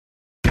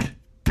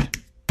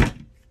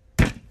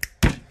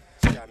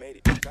I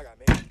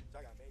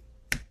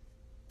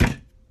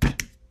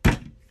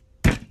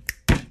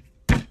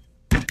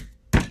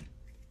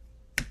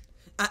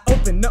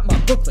open up my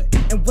booklet,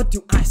 and what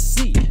do I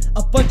see?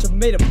 A bunch of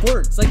made-up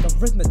words like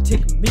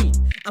arithmetic mean.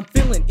 I'm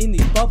filling in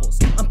these bubbles,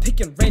 I'm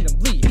picking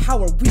randomly.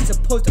 How are we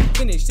supposed to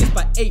finish this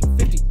by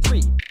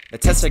 8:53? The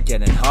tests are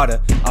getting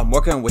harder, I'm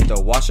working with the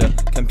washer,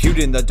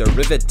 computing the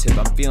derivative,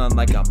 I'm feeling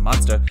like a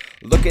monster.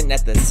 Looking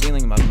at the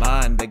ceiling, my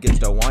mind begins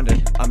to wander.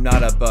 I'm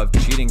not above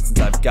cheating since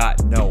I've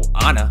got no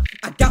honor.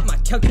 I got my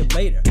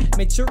calculator,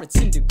 made sure it's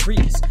in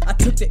degrees. I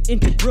took the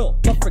integral,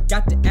 but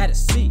forgot to add a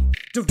c.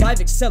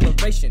 Derive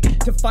acceleration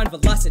to find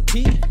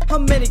velocity. How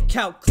many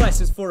calc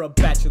classes for a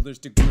bachelor's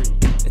degree?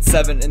 It's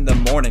 7 in the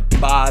morning,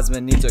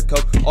 Bosman needs a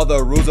coke. All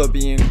the rules are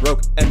being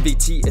broke,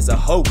 MVT is a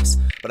hoax.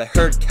 But I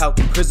heard Calc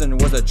Prison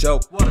was a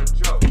joke. What a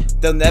joke.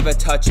 They'll never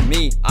touch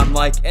me, I'm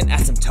like an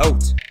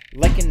asymptote.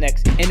 Like an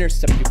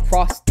X-intercept, you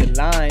crossed the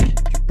line.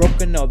 You've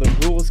broken all the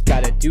rules,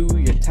 gotta do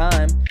your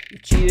time. You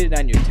cheated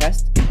on your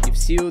test, you've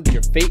sealed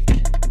your fate.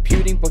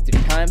 Computing both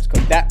your times,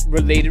 cause that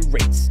related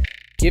rates.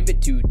 Give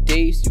it 2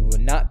 days, you will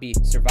not be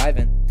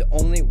surviving. The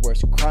only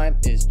worst crime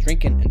is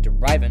drinking and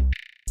deriving.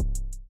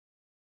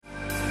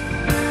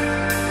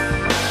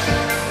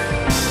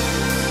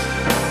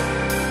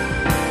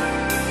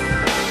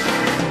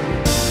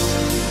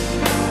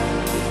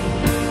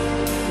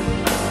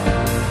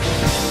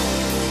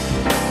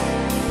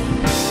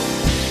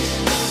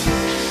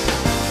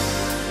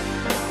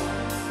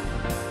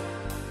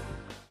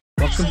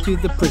 Welcome to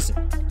the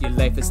prison, your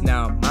life is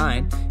now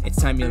mine.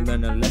 It's time you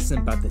learn a lesson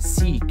about the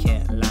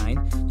secant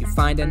line. You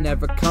find I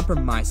never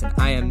compromise, and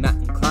I am not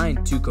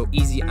inclined to go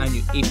easy on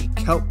you AP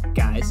Calc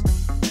guys.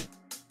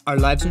 Our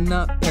lives are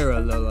not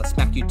parallel, I'll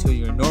smack you till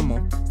you're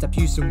normal. Stop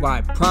using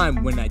Y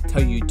prime when I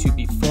tell you to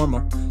be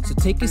formal. So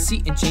take a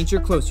seat and change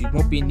your clothes, you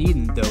won't be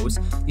needing those.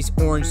 These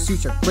orange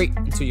suits are great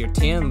until your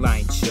tan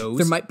line shows.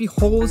 There might be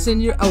holes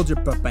in your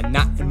algebra, but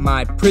not in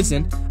my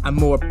prison. I'm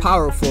more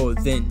powerful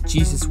than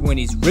Jesus when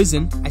he's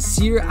risen. I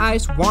see your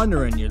eyes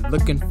wandering, you're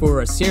looking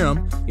for a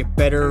serum. You're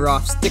better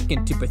off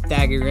sticking to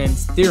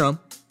Pythagorean's theorem.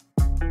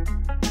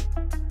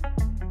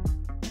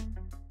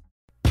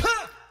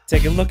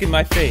 Take a look at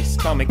my face,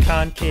 call me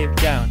concave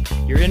down.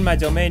 You're in my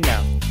domain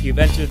now, you've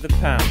entered the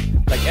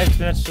pound. Like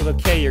exponential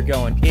decay, you're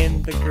going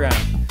in the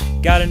ground.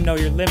 Gotta know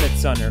your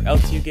limits, son, or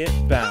else you get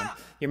bound.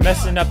 You're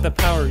messing up the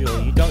power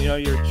rule, you don't know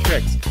your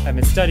tricks. I've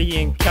been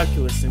studying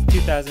calculus since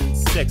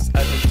 2006.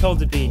 I've been told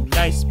to be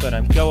nice, but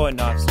I'm going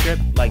off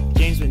script. Like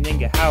James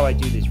Meninga, how I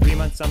do this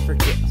rhyme on some for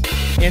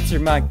kicks. Answer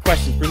my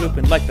questions, we're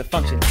looping like the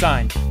function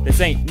sine. This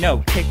ain't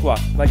no cakewalk,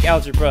 like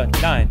algebra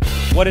 9.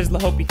 What is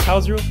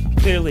L'Hopital's rule?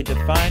 Clearly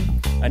defined.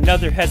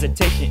 Another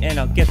hesitation and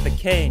I'll get the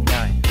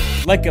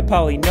K9. Like a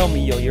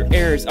polynomial, your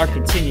errors are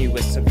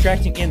continuous.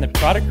 Subtracting in the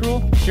product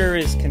rule sure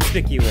is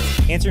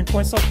conspicuous. Answering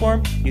point solve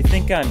form, you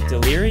think I'm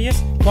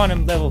delirious?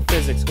 Quantum level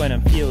physics when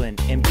I'm feeling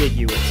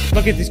ambiguous.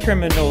 Look at these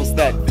criminals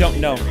that don't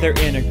know their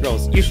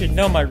integrals. You should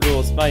know my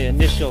rules, my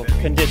initial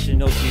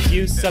conditionals.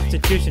 You use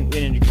substitution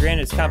when integrand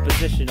is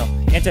compositional.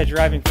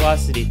 Anti-driving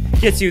velocity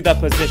gets you the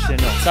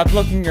positional. Stop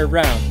looking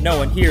around, no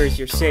one here is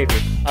your savior.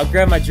 I'll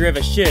grab my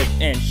derivative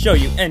shiv and show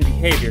you end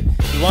behavior.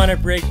 You wanna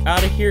break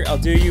out of here? I'll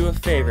do you a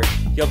favor.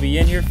 You'll be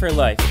in here for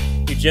life.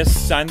 You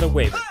just signed the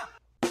waiver.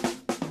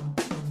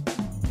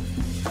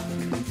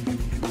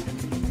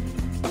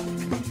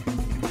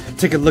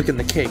 Take a look in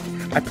the cake.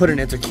 I put an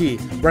enter key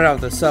right out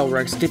of the cell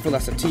where I escape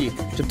velocity.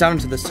 Jump down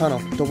into this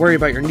tunnel. Don't worry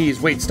about your knees.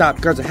 Wait, stop.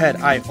 Guards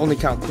ahead. I only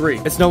count 3.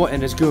 It's Noah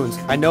and his goons.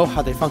 I know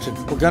how they function.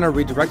 We're gonna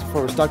redirect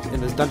before we're stuck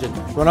in this dungeon.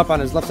 Run up on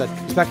his left side.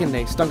 He's packing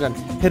a stun gun.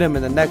 Hit him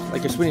in the neck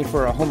like you're swinging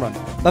for a home run.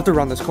 Left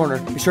around this corner.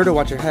 Be sure to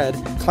watch your head.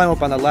 Climb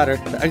up on the ladder.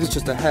 The exit's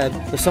just ahead.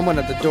 There's someone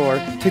at the door.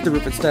 Take the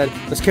roof instead.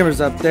 There's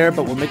cameras up there,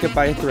 but we'll make it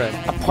by a thread.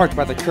 I'm parked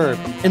by the curb.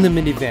 In the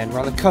minivan. We're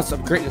on the cusp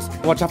of greatness.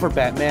 Watch out for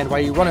Batman. Why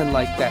are you running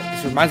like that?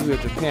 This reminds me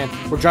of Japan.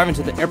 We're driving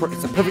to the airport.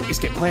 It's a perfect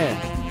escape plan.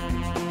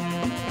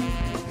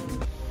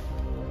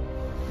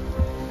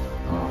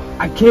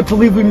 I can't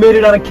believe we made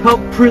it out of Calc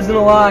Prison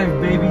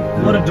alive, baby.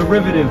 What a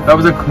derivative. That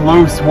was a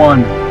close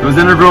one. Those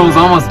integrals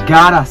almost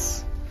got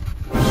us.